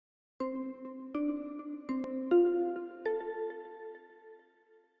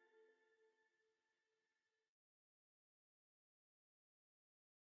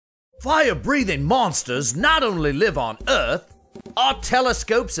Fire-breathing monsters not only live on Earth, our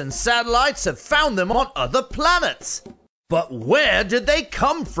telescopes and satellites have found them on other planets. But where did they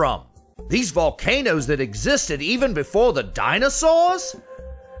come from? These volcanoes that existed even before the dinosaurs?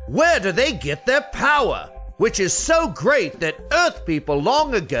 Where do they get their power, which is so great that Earth people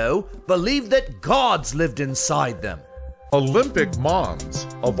long ago believed that gods lived inside them? Olympic Mons,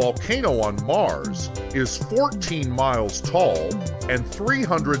 a volcano on Mars, is 14 miles tall and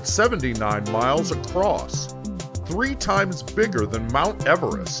 379 miles across, 3 times bigger than Mount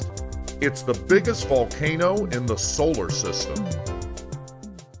Everest. It's the biggest volcano in the solar system.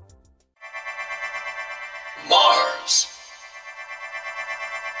 Mars.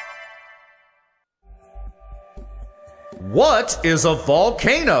 What is a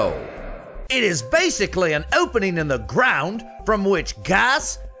volcano? It is basically an opening in the ground from which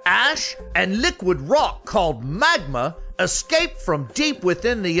gas, ash, and liquid rock called magma escape from deep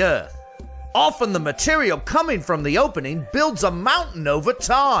within the earth. Often the material coming from the opening builds a mountain over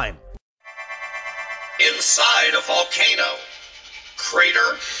time. Inside a volcano.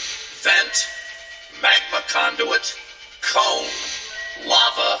 Crater, vent, magma conduit, cone,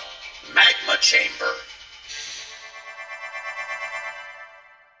 lava, magma chamber.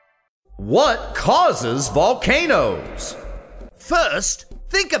 What causes volcanoes? First,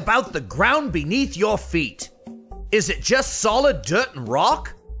 think about the ground beneath your feet. Is it just solid dirt and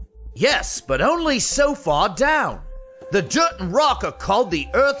rock? Yes, but only so far down. The dirt and rock are called the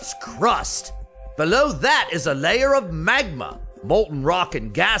Earth's crust. Below that is a layer of magma, molten rock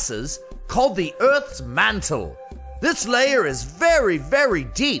and gases, called the Earth's mantle. This layer is very, very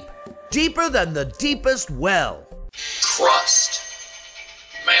deep, deeper than the deepest well. Crust.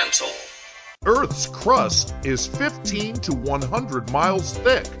 Mantle. Earth's crust is 15 to 100 miles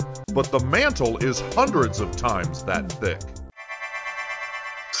thick, but the mantle is hundreds of times that thick.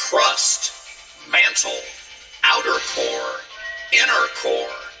 Crust. Mantle. Outer core. Inner core.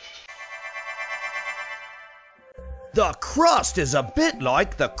 The crust is a bit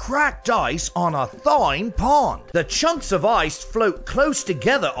like the cracked ice on a thawing pond. The chunks of ice float close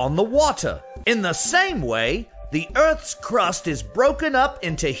together on the water. In the same way, the Earth's crust is broken up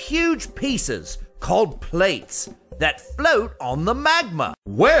into huge pieces called plates that float on the magma.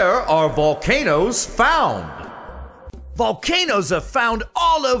 Where are volcanoes found? Volcanoes are found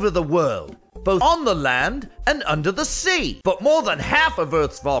all over the world, both on the land and under the sea. But more than half of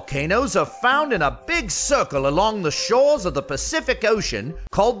Earth's volcanoes are found in a big circle along the shores of the Pacific Ocean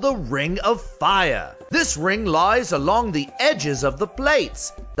called the Ring of Fire. This ring lies along the edges of the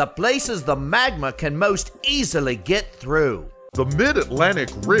plates, the places the magma can most easily get through. The Mid-Atlantic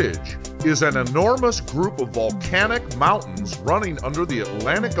Ridge is an enormous group of volcanic mountains running under the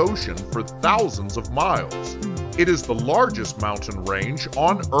Atlantic Ocean for thousands of miles. It is the largest mountain range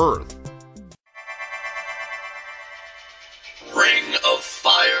on Earth. Ring of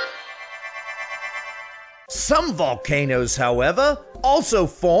Fire. Some volcanoes, however, also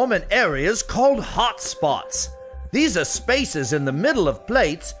form in areas called hotspots. These are spaces in the middle of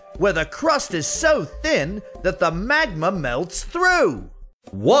plates where the crust is so thin that the magma melts through.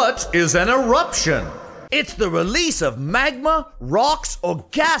 What is an eruption? It's the release of magma, rocks, or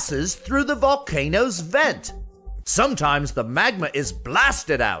gases through the volcano's vent. Sometimes the magma is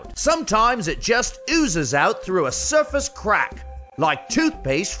blasted out. Sometimes it just oozes out through a surface crack, like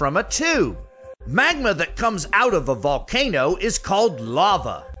toothpaste from a tube. Magma that comes out of a volcano is called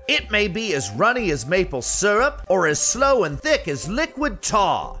lava. It may be as runny as maple syrup or as slow and thick as liquid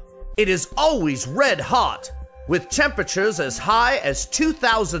tar. It is always red hot, with temperatures as high as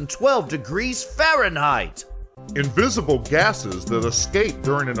 2012 degrees Fahrenheit. Invisible gases that escape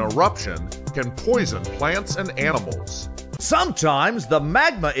during an eruption can poison plants and animals. Sometimes the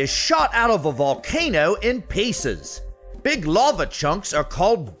magma is shot out of a volcano in pieces. Big lava chunks are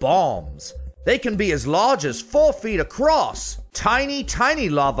called bombs. They can be as large as 4 feet across. Tiny, tiny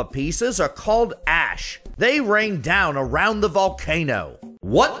lava pieces are called ash. They rain down around the volcano.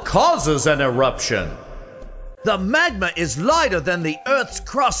 What causes an eruption? The magma is lighter than the Earth's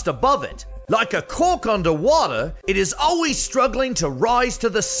crust above it. Like a cork underwater, it is always struggling to rise to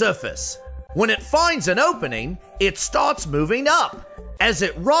the surface. When it finds an opening, it starts moving up. As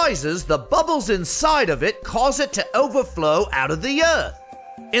it rises, the bubbles inside of it cause it to overflow out of the earth.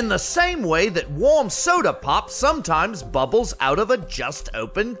 In the same way that warm soda pop sometimes bubbles out of a just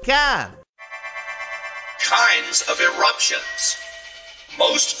opened can. Kinds of eruptions.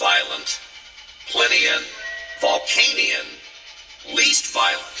 Most violent, Plinian, Volcanian, least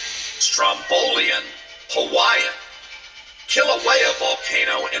violent, Strombolian, Hawaiian. Kilauea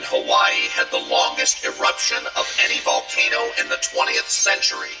volcano in Hawaii had the longest eruption of any volcano in the 20th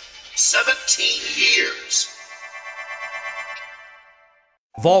century. 17 years.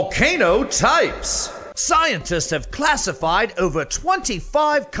 Volcano types. Scientists have classified over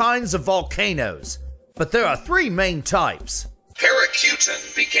 25 kinds of volcanoes, but there are three main types.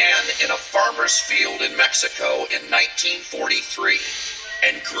 Paracutin began in a farmer's field in Mexico in 1943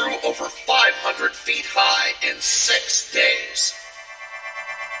 and grew over 500 feet high in 6 days.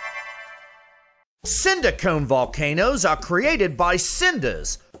 Cinder cone volcanoes are created by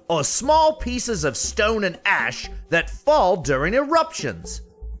cinders, or small pieces of stone and ash that fall during eruptions.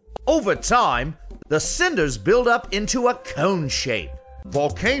 Over time, the cinders build up into a cone shape.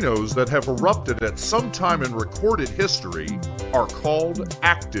 Volcanoes that have erupted at some time in recorded history are called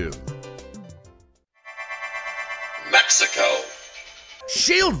active. Mexico.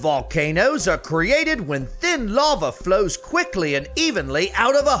 Shield volcanoes are created when thin lava flows quickly and evenly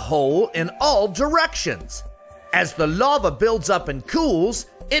out of a hole in all directions. As the lava builds up and cools,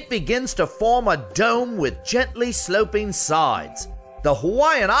 it begins to form a dome with gently sloping sides. The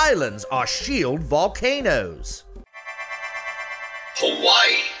Hawaiian Islands are shield volcanoes.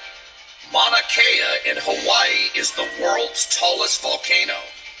 Hawaii. Mauna Kea in Hawaii is the world's tallest volcano.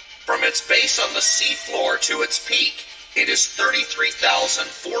 From its base on the seafloor to its peak, it is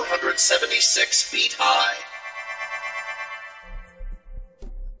 33,476 feet high.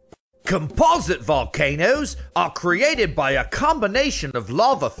 Composite volcanoes are created by a combination of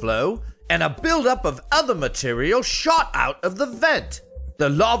lava flow and a buildup of other material shot out of the vent. The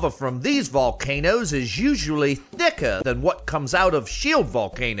lava from these volcanoes is usually thicker than what comes out of shield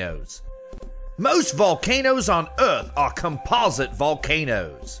volcanoes. Most volcanoes on Earth are composite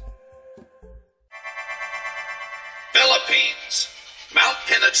volcanoes. Philippines. Mount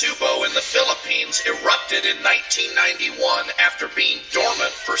Pinatubo in the Philippines erupted in 1991 after being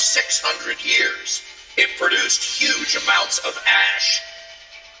dormant for 600 years. It produced huge amounts of ash.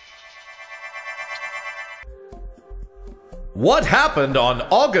 What happened on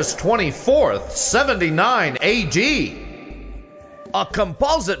August 24th, 79 AD? A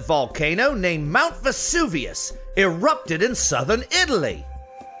composite volcano named Mount Vesuvius erupted in southern Italy.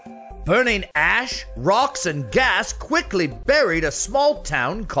 Burning ash, rocks, and gas quickly buried a small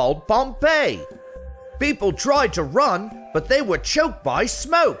town called Pompeii. People tried to run, but they were choked by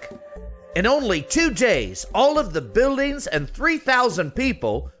smoke. In only 2 days, all of the buildings and 3,000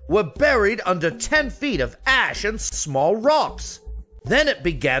 people were buried under 10 feet of ash and small rocks. Then it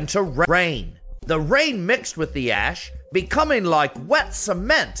began to rain. The rain mixed with the ash, becoming like wet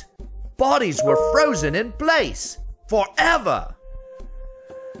cement. Bodies were frozen in place forever.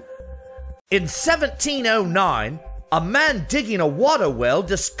 In 1709, a man digging a water well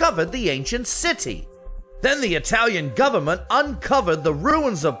discovered the ancient city. Then the Italian government uncovered the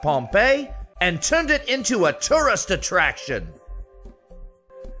ruins of Pompeii and turned it into a tourist attraction.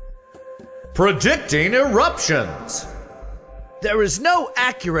 Predicting eruptions. There is no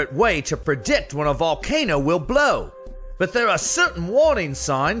accurate way to predict when a volcano will blow, but there are certain warning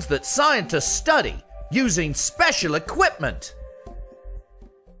signs that scientists study using special equipment.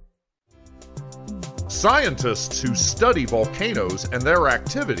 Scientists who study volcanoes and their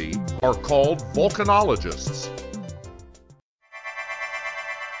activity are called volcanologists.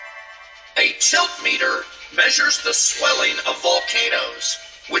 A tilt meter measures the swelling of volcanoes,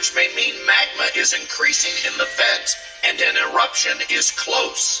 which may mean magma is increasing in the vent and an eruption is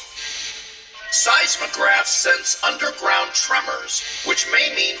close. Seismographs sense underground tremors, which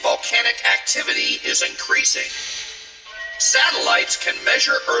may mean volcanic activity is increasing. Satellites can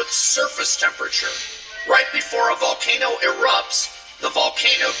measure Earth's surface temperature. Right before a volcano erupts, the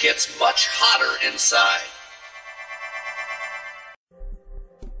volcano gets much hotter inside.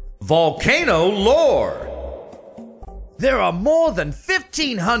 Volcano lore. There are more than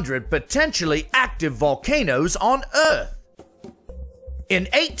 1,500 potentially active volcanoes on Earth. In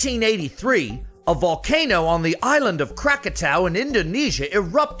 1883, a volcano on the island of Krakatau in Indonesia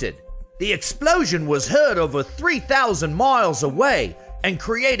erupted. The explosion was heard over 3,000 miles away and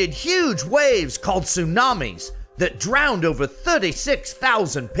created huge waves called tsunamis that drowned over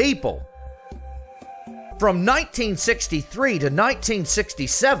 36,000 people. From 1963 to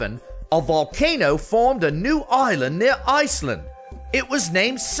 1967, a volcano formed a new island near Iceland. It was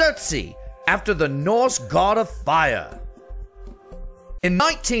named Surtsey, after the Norse god of fire. In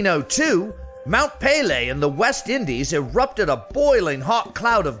 1902, Mount Pelee in the West Indies erupted a boiling hot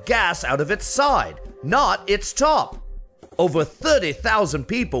cloud of gas out of its side, not its top. Over 30,000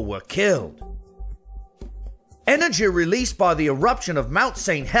 people were killed. Energy released by the eruption of Mount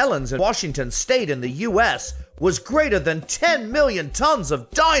St. Helens in Washington State in the US was greater than 10 million tons of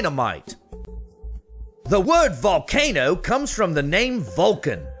dynamite. The word volcano comes from the name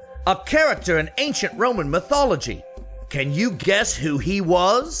Vulcan. a character in ancient Roman mythology. Can you guess who he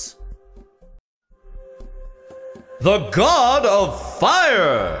was? The god of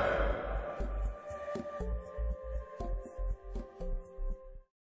fire!